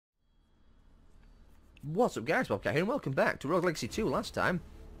What's up guys, Bobcat here and welcome back to Rogue Legacy 2. Last time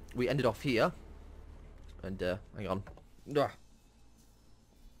we ended off here and hang on,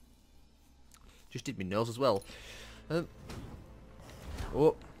 just did my nose as well. You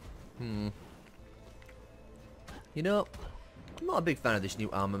know, I'm not a big fan of this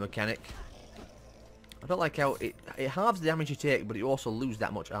new armor mechanic. I don't like how it halves the damage you take, but you also lose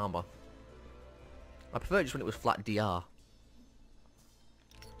that much armor. I prefer it just when it was flat DR.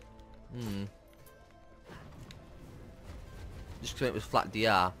 Just because it was flat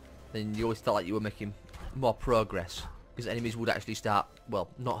DR, then you always felt like you were making more progress. Because enemies would actually start, well,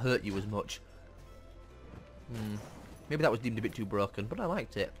 not hurt you as much. Maybe that was deemed a bit too broken, but I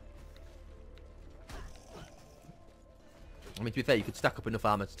liked it. I mean, to be fair, you could stack up enough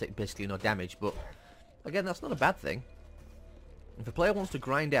armor to take basically no damage, but again, that's not a bad thing. If a player wants to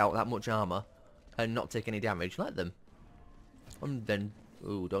grind out that much armor and not take any damage, let them. And then,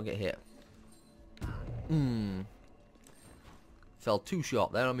 ooh, don't get hit. Fell too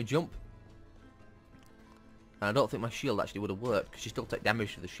short there on my jump. And I don't think my shield actually would have worked, because you still take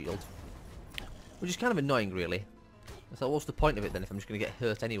damage to the shield. Which is kind of annoying, really. I thought, what's the point of it then if I'm just going to get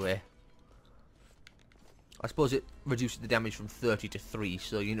hurt anyway? I suppose it reduces the damage from 30 to 3,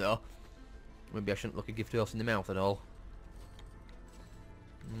 so, you know, maybe I shouldn't look a gift horse in the mouth at all.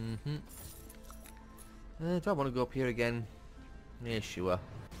 Do I want to go up here again? Yeah, sure.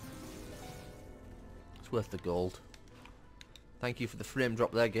 It's worth the gold. Thank you for the frame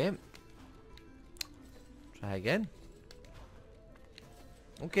drop there, game. Try again.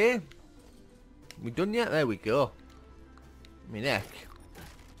 Okay. We done yet? There we go. My neck.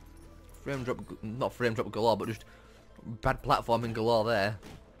 Frame drop, not frame drop galore, but just bad platforming galore there.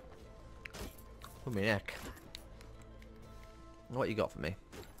 For my neck. What you got for me?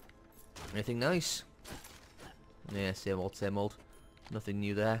 Anything nice? Yeah, same old, same old. Nothing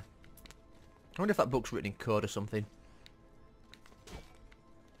new there. I wonder if that book's written in code or something.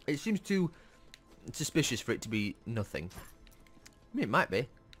 It seems too suspicious for it to be nothing. I mean, it might be.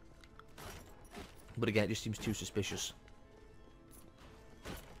 But again, it just seems too suspicious.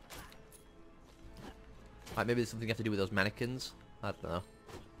 Like, maybe there's something you have to do with those mannequins. I don't know.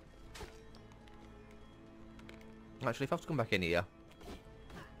 Actually, if I have to come back in here,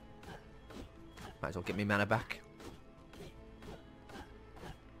 might as well get me mana back.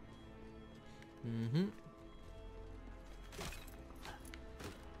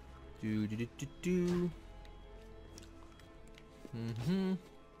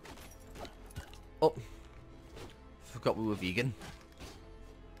 Oh, forgot we were vegan.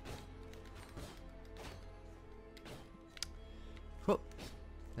 Oh,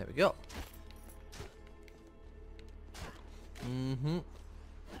 there we go.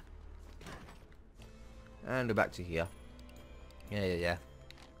 And we're back to here. Yeah.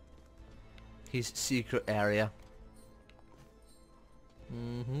 His secret area.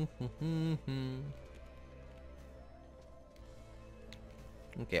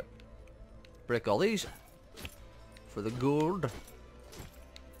 Okay. Break all these for the gold.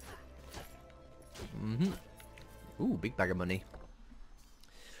 Ooh, big bag of money.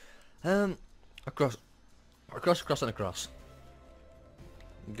 Across, and across.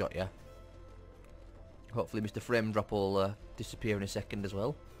 Got ya. Hopefully Mr. Frame Drop will disappear in a second as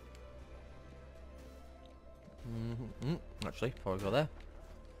well. Actually, before I go there.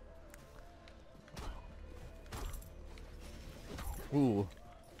 Ooh,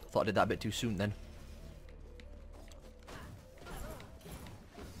 thought I did that a bit too soon then.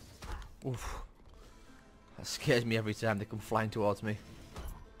 Oof. That scares me every time they come flying towards me.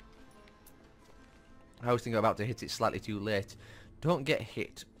 I was thinking about to hit it slightly too late. Don't get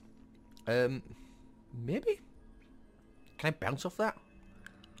hit. Maybe? Can I bounce off that?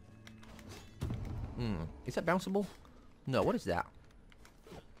 Is that bounceable? No, what is that?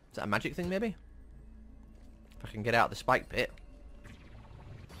 Is that a magic thing, maybe? If I can get out of the spike pit.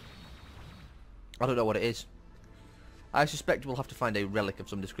 I don't know what it is. I suspect we'll have to find a relic of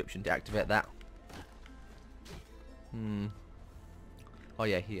some description to activate that. Oh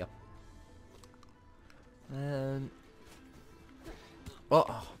yeah, here.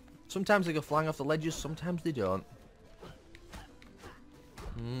 Well, sometimes they go flying off the ledges, sometimes they don't.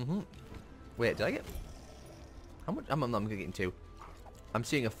 Wait, did I get... How much? I'm getting 2. I'm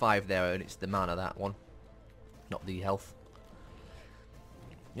seeing a 5 there, and it's the mana, that one. Not the health.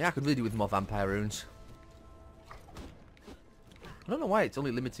 Yeah, I could really do with more vampire runes. I don't know why it's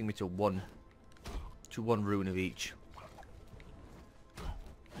only limiting me to one rune of each.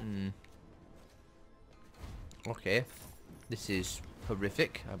 Okay. This is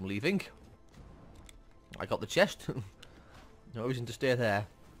horrific. I'm leaving. I got the chest. No reason to stay there.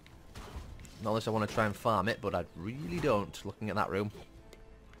 Unless I want to try and farm it, but I really don't, looking at that room.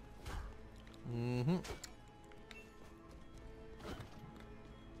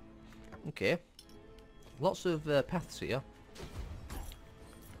 Okay. Lots of paths here.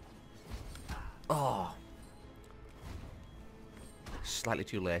 Oh. Slightly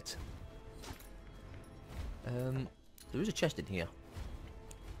too late. There is a chest in here.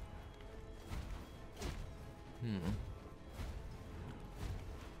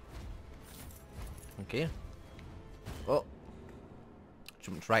 Okay. Oh.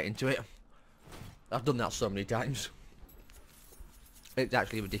 Jumped right into it. I've done that so many times. It's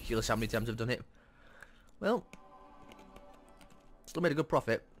actually ridiculous how many times I've done it. Well. Still made a good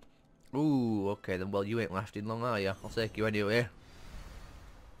profit. Ooh, okay then. Well, you ain't lasting long, are you? I'll take you anyway.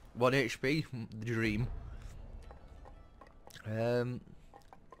 1 HP. The dream.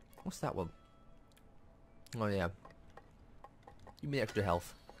 What's that one? Oh yeah. Give me extra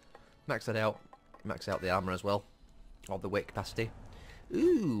health. Max that out. Max out the armor as well. Or the weight capacity.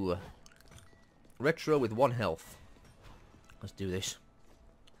 Ooh. Retro with 1 health. Let's do this.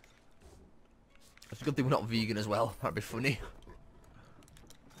 It's a good thing we're not vegan as well. That'd be funny.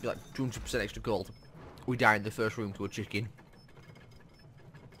 Be like 200% extra gold. We die in the first room to a chicken.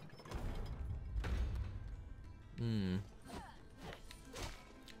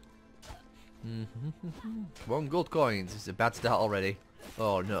 1 gold coins. It's a bad start already.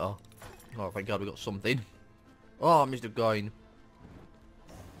 Oh no. Oh thank God we got something. Oh, Mr. Coin.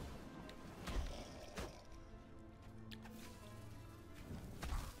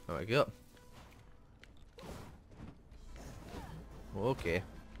 There we go. Okay.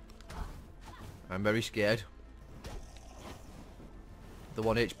 I'm very scared. The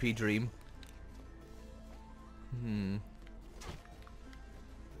 1 HP dream.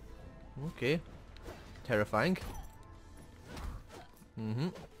 Okay. Terrifying.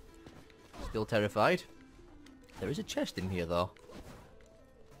 Still terrified. There is a chest in here though.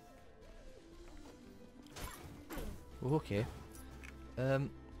 Okay. Can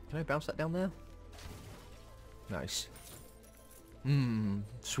I bounce that down there? Nice.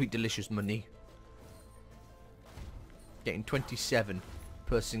 Sweet delicious money. Getting 27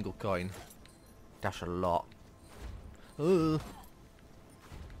 per single coin. That's a lot. Fear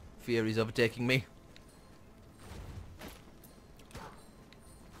is overtaking me.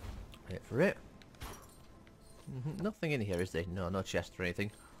 Wait for it. Nothing in here, is there? No, no chest or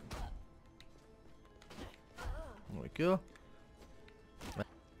anything. There we go.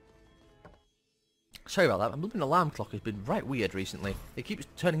 Sorry about that. My blooming alarm clock has been right weird recently. It keeps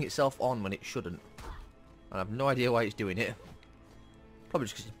turning itself on when it shouldn't. And I have no idea why it's doing it. Probably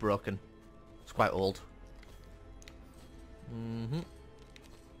just because it's broken. It's quite old.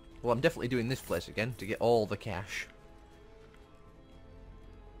 Well, I'm definitely doing this place again to get all the cash.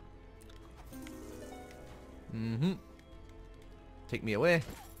 Take me away.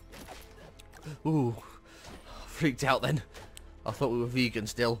 Ooh. Freaked out then. I thought we were vegan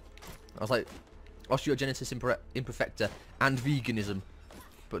still. I was like, osteogenesis imperfecta and veganism.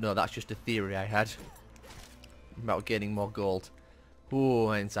 But no, that's just a theory I had. About gaining more gold. Oh,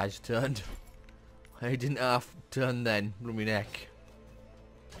 my insides turned. I didn't half turn then. Run my neck.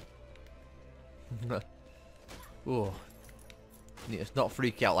 Oh. Need to not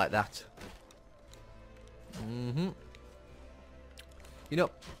freak out like that. You know,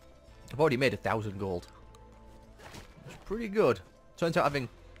 I've already made 1,000 gold. It's pretty good. Turns out having,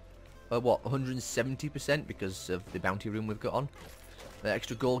 what, 170% because of the bounty room we've got on. The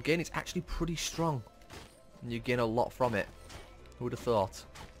extra gold gain, it's actually pretty strong. And you gain a lot from it. Who would have thought?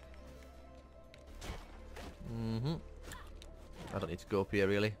 I don't need to go up here,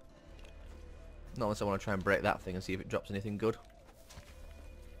 really. Not unless I want to try and break that thing and see if it drops anything good.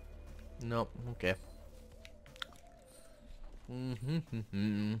 Nope, okay.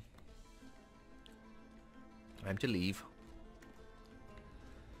 Time to leave.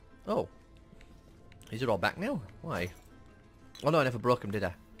 Oh. Is it all back now? Why? Oh no, I never broke them, did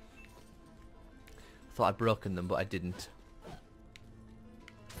I? Thought I'd broken them, but I didn't.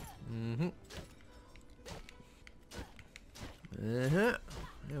 There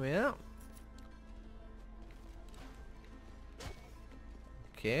we are.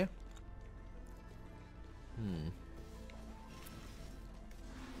 Okay.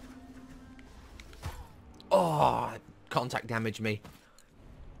 Oh, contact damaged me.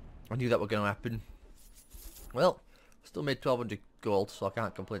 I knew that was going to happen. Well, still made 1,200 gold, so I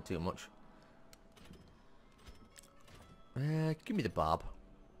can't complain too much. Give me the barb.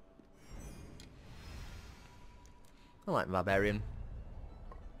 I like barbarian.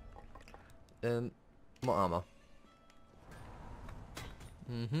 What armor?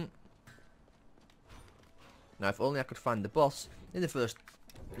 Now, if only I could find the boss in the first,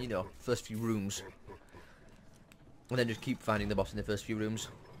 you know, first few rooms. And then just keep finding the boss in the first few rooms.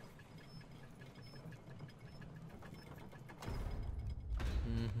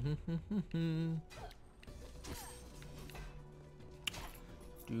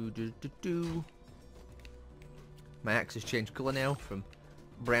 My axe has changed colour now from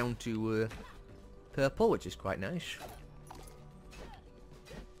brown to purple, which is quite nice.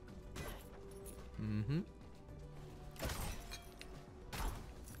 There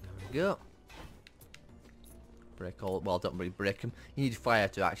we go. Break all. Well, don't really break them. You need fire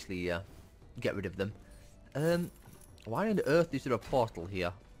to actually get rid of them. Why on earth is there a portal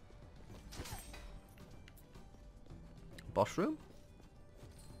here? Boss room?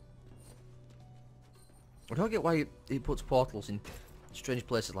 I don't get why he puts portals in strange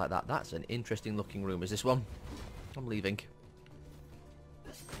places like that. That's an interesting looking room. Is this one? I'm leaving.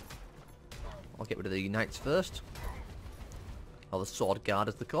 I'll get rid of the knights first. Or the sword guard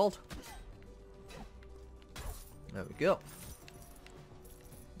as they're called. There we go.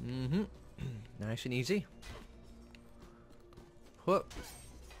 Nice and easy. What?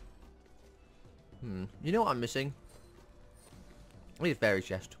 You know what I'm missing? I need a fairy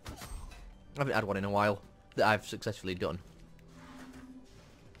chest. I haven't had one in a while that I've successfully done.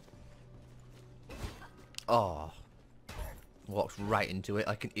 Oh. Walks right into it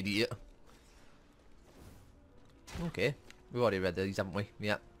like an idiot. Okay. We've already read these, haven't we?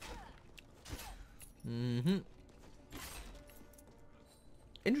 Yeah.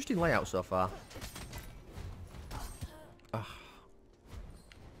 Interesting layout so far. I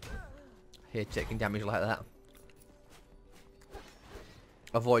hate taking damage like that.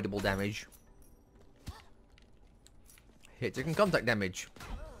 Avoidable damage. Hit taking contact damage.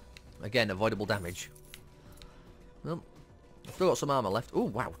 Again, avoidable damage. Well, I've still got some armor left. Oh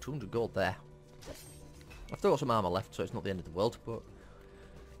wow, 200 gold there. I've still got some armor left, so it's not the end of the world, but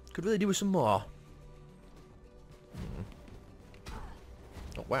could really do with some more.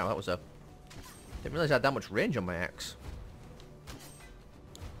 Oh wow, that was a... Didn't realise I had that much range on my axe.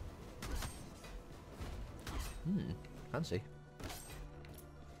 Fancy.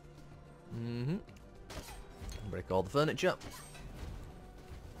 Break all the furniture.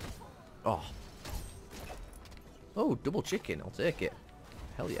 Oh. Oh, double chicken. I'll take it.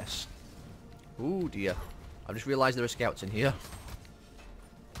 Hell yes. Oh dear. I've just realised there are scouts in here.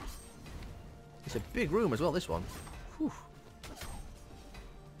 It's a big room as well, this one. Whew.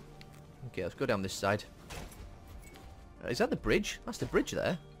 Okay, let's go down this side. Is that the bridge? That's the bridge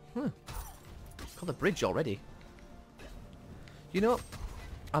there. Got the bridge already. You know,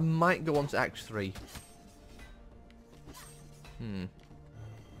 I might go on to Act 3.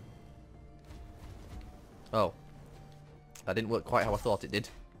 Oh. That didn't work quite how I thought it did.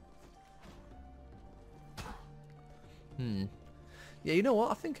 Yeah, you know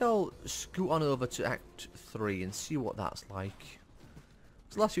what? I think I'll scoot on over to Act 3 and see what that's like.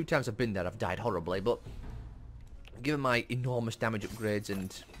 The last few times I've been there, I've died horribly, but given my enormous damage upgrades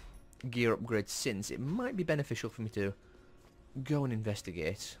and gear upgrades since, it might be beneficial for me to go and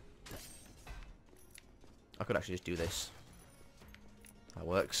investigate. I could actually just do this. That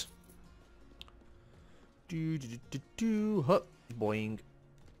works. Huh. Boing.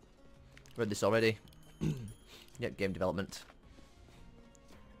 Read this already. Yep, game development.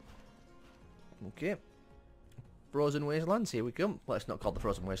 Okay. Frozen Wastelands, here we come. Well, it's not called the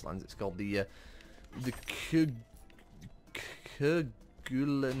Frozen Wastelands, it's called the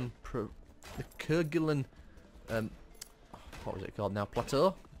Kerguelen what was it called now?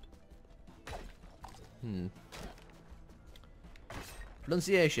 Plateau?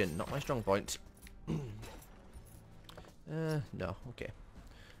 Pronunciation, not my strong point. No, okay.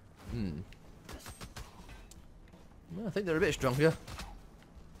 Well, I think they're a bit stronger.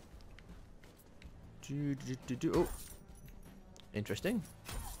 Oh. Interesting.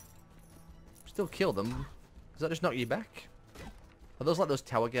 Still kill them. Does that just knock you back? Are those like those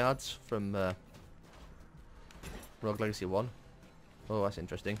tower guards from Rogue Legacy 1? Oh, that's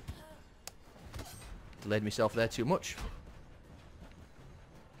interesting. Delayed myself there too much.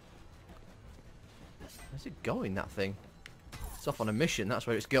 Where's it going, that thing? It's off on a mission, that's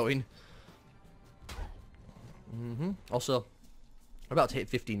where it's going. Also, we're about to hit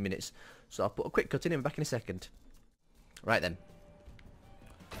 15 minutes, so I'll put a quick cut in and back in a second. Right then.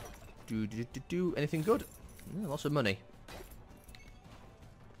 Anything good? Yeah, lots of money.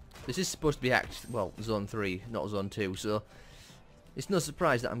 This is supposed to be Zone 3, not Zone 2, so it's no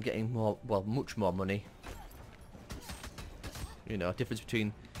surprise that I'm getting more, well, much more money. You know, difference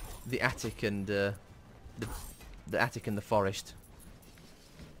between the attic and the attic and the forest.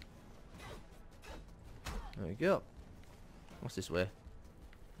 There we go. What's this way?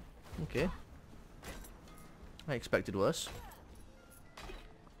 Okay. I expected worse.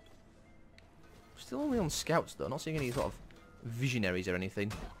 Still only on scouts though, not seeing any sort of visionaries or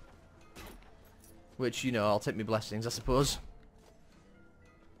anything. Which, you know, I'll take my blessings, I suppose.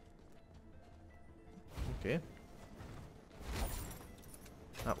 Okay.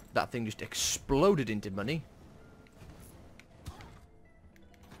 Oh, that thing just exploded into money.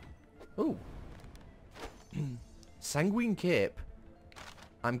 Oh. Sanguine Cape.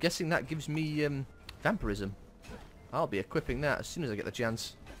 I'm guessing that gives me vampirism. I'll be equipping that as soon as I get the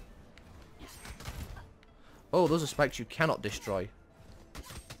chance. Oh, those are spikes you cannot destroy.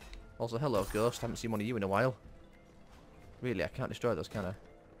 Also, hello, Ghost. Haven't seen one of you in a while. Really, I can't destroy those, can I?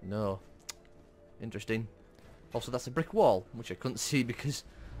 No. Interesting. Also, that's a brick wall, which I couldn't see because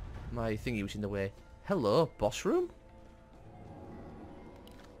my thingy was in the way. Hello, boss room?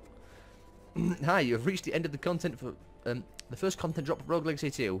 Hi, you have reached the end of the content for the first content drop of Rogue Legacy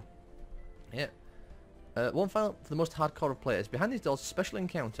 2. Yeah. One final for the most hardcore of players. Behind these doors, special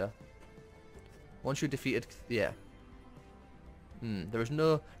encounter. Once you're defeated, yeah. There is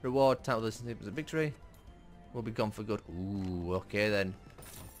no reward title. This is a victory. We'll be gone for good. Ooh, okay then.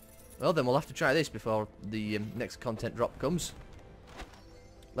 Well then, we'll have to try this before the next content drop comes.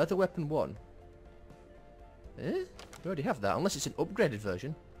 Leather weapon 1. Eh? We already have that, unless it's an upgraded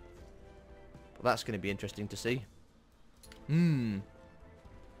version. Well, that's going to be interesting to see. I'm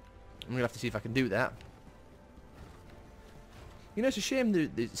going to have to see if I can do that. You know, it's a shame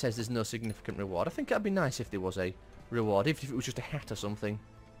that it says there's no significant reward. I think that'd be nice if there was a reward, even if it was just a hat or something.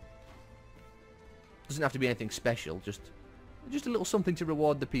 Doesn't have to be anything special, just a little something to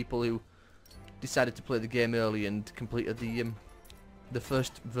reward the people who decided to play the game early and completed the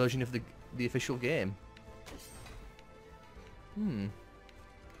first version of the official game.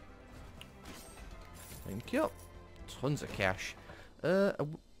 Thank you. Tons of cash. That's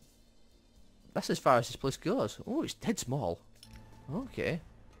as far as this place goes. Oh, it's dead small. Okay.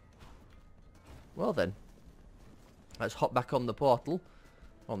 Well then. Let's hop back on the portal.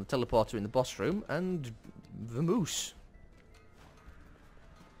 On the teleporter in the boss room. And vamoose.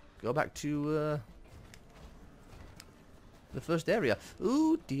 Go back to the first area.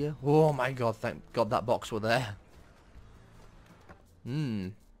 Oh dear. Oh my god, thank god that box were there.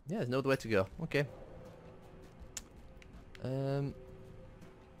 Yeah, there's no other way to go. Okay. I'll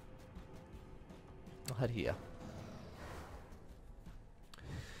head here.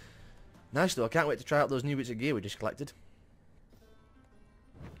 Nice though, I can't wait to try out those new bits of gear we just collected.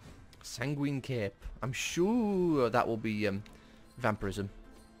 Sanguine Cape. I'm sure that will be vampirism.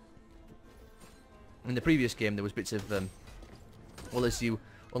 In the previous game there was bits of well, as you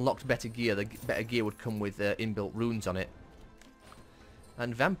unlocked better gear, the better gear would come with inbuilt runes on it.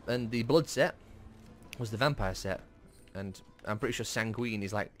 And the blood set was the vampire set. And I'm pretty sure sanguine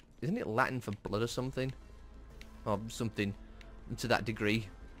is like, isn't it Latin for blood or something? Or something to that degree.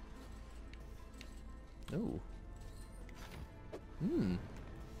 Oh.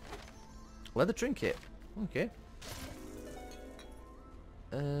 Leather trinket. Okay.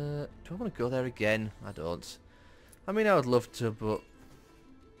 Do I want to go there again? I don't. I mean, I would love to, but...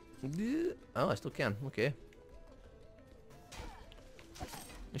 Oh, I still can. Okay.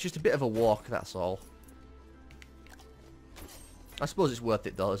 It's just a bit of a walk, that's all. I suppose it's worth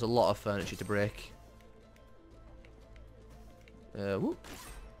it, though. There's a lot of furniture to break. Whoop.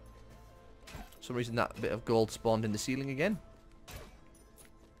 For some reason that bit of gold spawned in the ceiling again.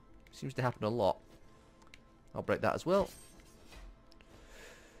 Seems to happen a lot. I'll break that as well.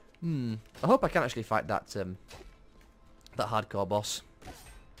 I hope I can actually fight that that hardcore boss.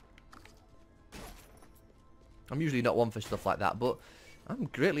 I'm usually not one for stuff like that, but I'm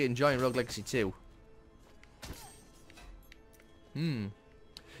greatly enjoying Rogue Legacy 2. You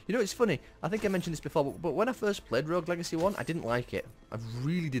know, it's funny. I think I mentioned this before, but when I first played Rogue Legacy 1, I didn't like it. I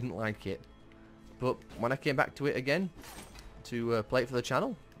really didn't like it. But when I came back to it again, to play it for the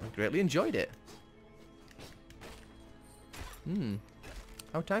channel, I greatly enjoyed it.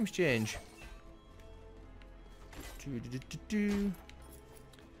 How times change. I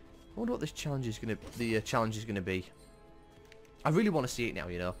wonder what this challenge is gonna. The challenge is gonna be. I really want to see it now.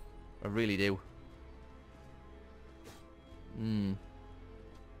 You know, I really do.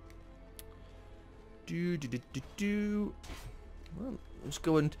 Well, let's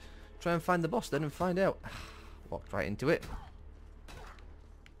go and try and find the boss then and find out. Walked right into it.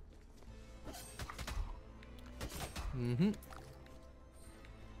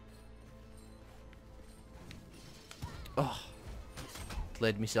 Oh,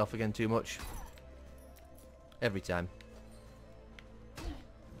 played myself again too much. Every time.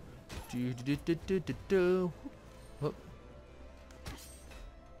 Do, do, do, do, do, do. Oh.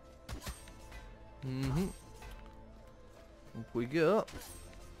 Up we go.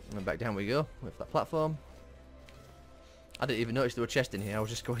 And back down we go with that platform. I didn't even notice there were chests in here. I was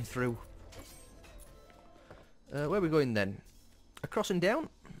just going through. Where are we going then? Across and down?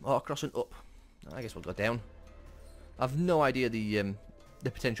 Or across and up? I guess we'll go down. I've no idea the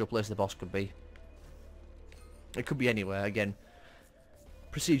potential place the boss could be. It could be anywhere, again.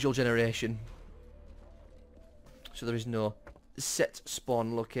 Procedural generation. So there is no set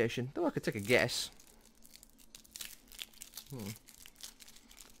spawn location. Though I could take a guess.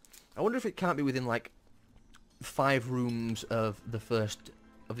 I wonder if it can't be within like 5 rooms of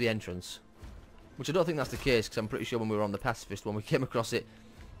the entrance. Which I don't think that's the case, because I'm pretty sure when we were on the pacifist one we came across it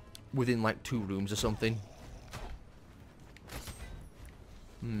within like 2 rooms or something.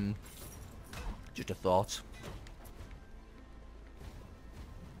 Just a thought.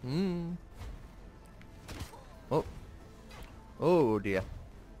 Oh. Oh dear.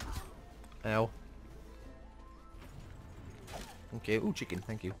 Ow. Okay, ooh, chicken,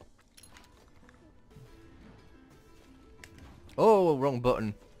 thank you. Oh, wrong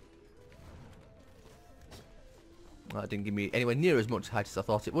button. That didn't give me anywhere near as much height as I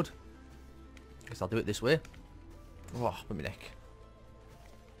thought it would. Guess I'll do it this way. Oh, put my neck.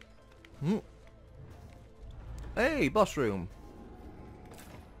 Hey, boss room.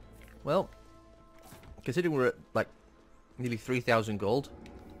 Well, considering we're at like nearly 3,000 gold,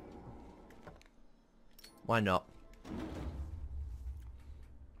 why not?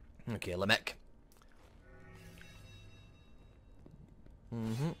 Okay, Lamech.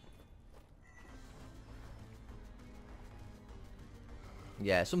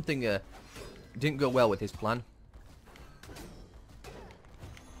 Yeah, something didn't go well with his plan.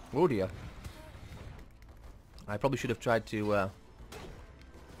 Oh dear. I probably should have tried to...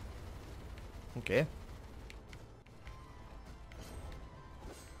 Okay.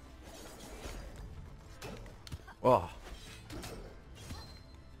 Oh.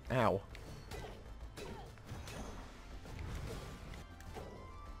 Ow.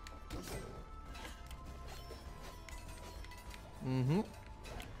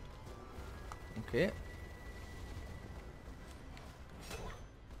 Okay.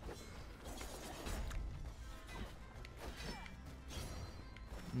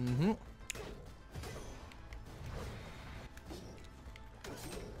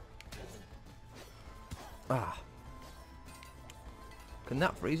 Ah. Can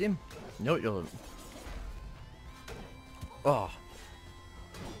that freeze him? No, it doesn't. Oh.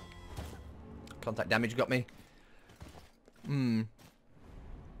 Contact damage got me.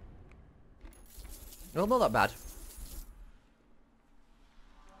 Well, not that bad.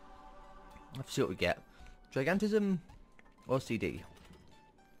 Let's see what we get. Gigantism or CD.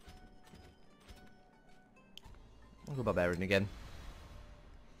 I'll go Barbarian again.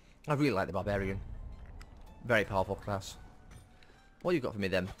 I really like the Barbarian. Very powerful class. What you got for me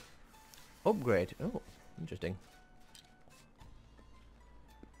then? Upgrade. Oh, interesting.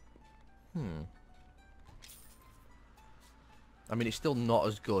 I mean, it's still not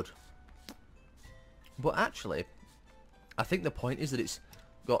as good. But actually, I think the point is that it's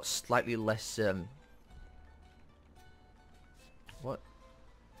got slightly less... What?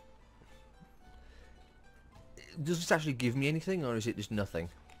 Does this actually give me anything, or is it just nothing?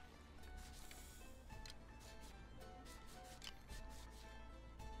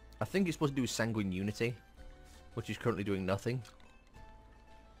 I think it's supposed to do with Sanguine Unity, which is currently doing nothing.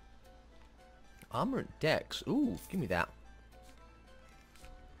 Armor and Dex. Ooh, give me that.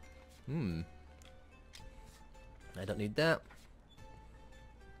 I don't need that.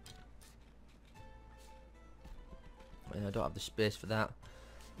 And I don't have the space for that.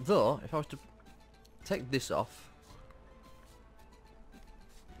 Though, if I was to take this off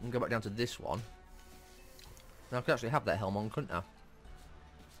and go back down to this one, then I could actually have that helm on, couldn't I?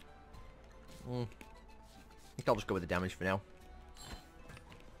 I think I'll just go with the damage for now.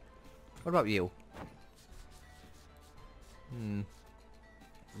 What about you?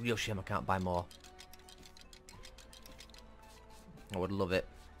 Real shame I can't buy more. I would love it.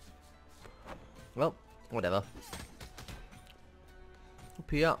 Well, whatever.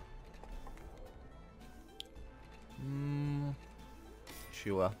 Up here.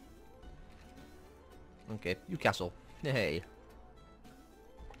 Sure. Okay, you castle. Hey.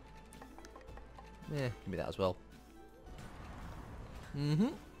 Yeah, give me that as well.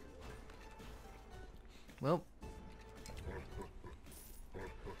 Well,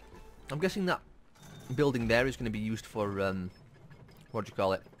 I'm guessing that building there is going to be used for, what do you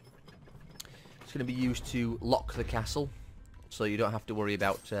call it? It's going to be used to lock the castle, so you don't have to worry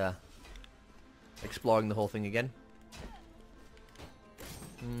about exploring the whole thing again.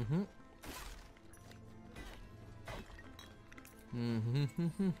 Mm-hmm.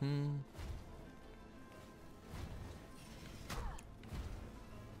 Mm-hmm.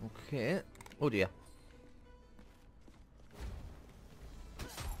 Okay. Oh dear.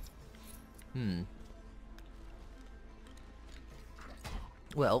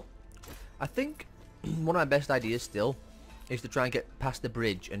 Well, I think one of my best ideas still is to try and get past the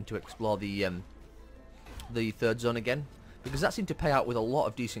bridge and to explore the third zone again, because that seemed to pay out with a lot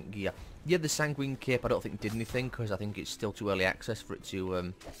of decent gear. Yeah, the Sanguine Cape I don't think did anything because I think it's still too early access for it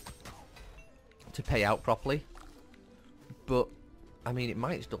to pay out properly. But I mean, it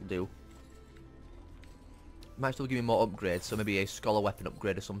might still do. Might still give me more upgrades, so maybe a Scholar Weapon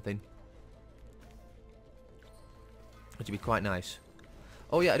upgrade or something. Which would be quite nice.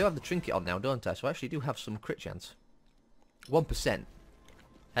 Oh yeah, I do have the trinket on now, don't I? So I actually do have some crit chance. 1%.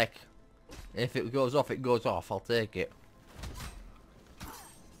 Heck. If it goes off, it goes off. I'll take it.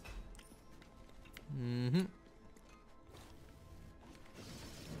 Mm-hmm.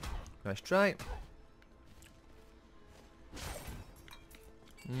 Nice try.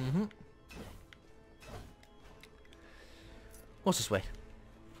 Mm-hmm. What's this way?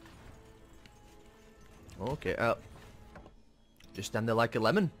 Okay, just stand there like a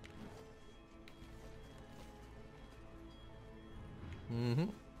lemon. Mm-hmm.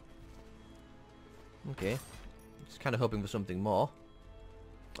 Okay. Just kind of hoping for something more.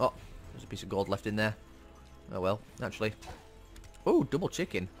 Oh, there's a piece of gold left in there. Oh well, naturally. Oh, double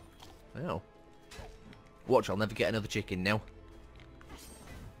chicken. Oh. Watch, I'll never get another chicken now.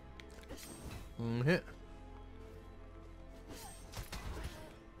 Mm-hmm.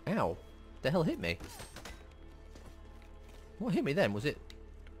 Ow. The hell hit me? What hit me then? Was it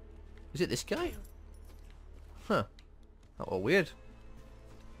this guy? Huh. That was weird.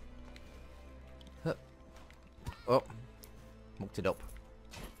 Huh. Oh. Mucked it up.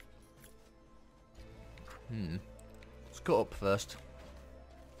 Let's go up first.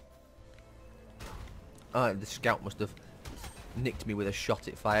 Ah, the scout must have nicked me with a shot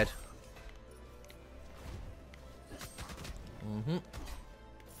it fired.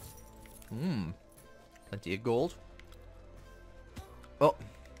 Plenty of gold. Oh.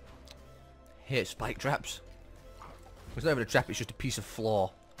 Hate spike traps. It's not even a trap, it's just a piece of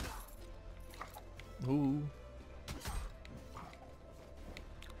floor. Ooh.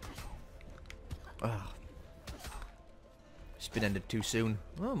 Ah. Spin ended too soon.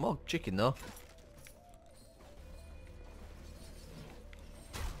 Oh, more chicken though.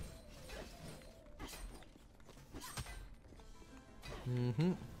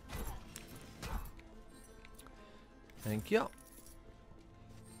 Thank you.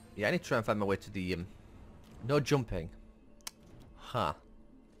 Yeah, I need to try and find my way to the no jumping. Huh.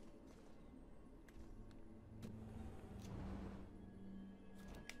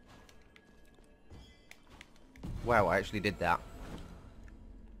 Wow, I actually did that.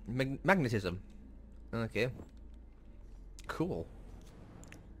 Magnetism. Okay. Cool.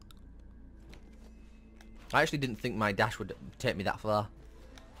 I actually didn't think my dash would take me that far.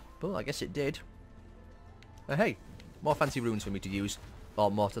 But I guess it did. Hey, more fancy runes for me to use.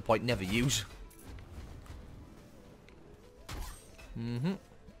 Or more to the point, never use.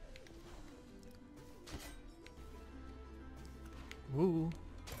 Woo.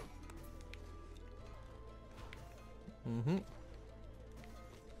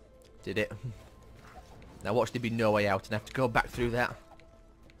 Did it. Now watch there be no way out and I have to go back through that.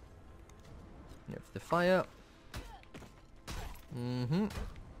 Yep, for the fire. There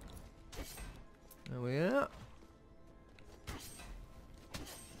we are.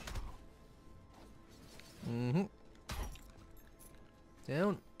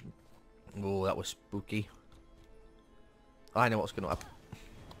 Down. Oh, that was spooky. I know what's going to happen.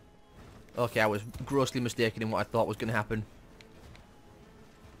 Okay, I was grossly mistaken in what I thought was going to happen.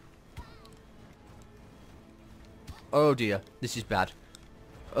 Oh dear, this is bad.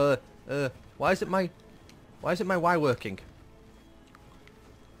 Why isn't my Y working?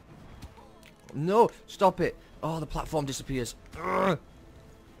 No, stop it. Oh, the platform disappears. Ugh.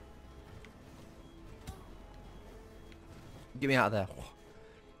 Get me out of there.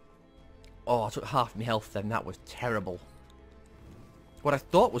 Oh, I took half my health then. That was terrible. What I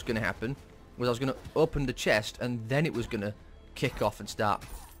thought was going to happen was I was going to open the chest and then it was going to kick off and start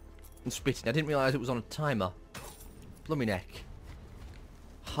spitting. I didn't realise it was on a timer. Blummy neck.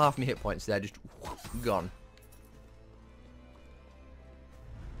 Half my hit points there, just gone.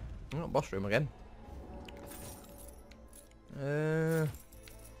 Oh, boss room again.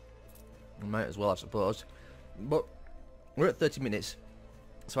 Might as well, I suppose. But we're at 30 minutes,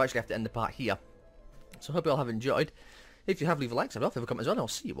 so I actually have to end the part here. So I hope you all have enjoyed. If you have, leave a like, leave a comment as well, and I'll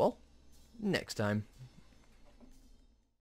see you all next time.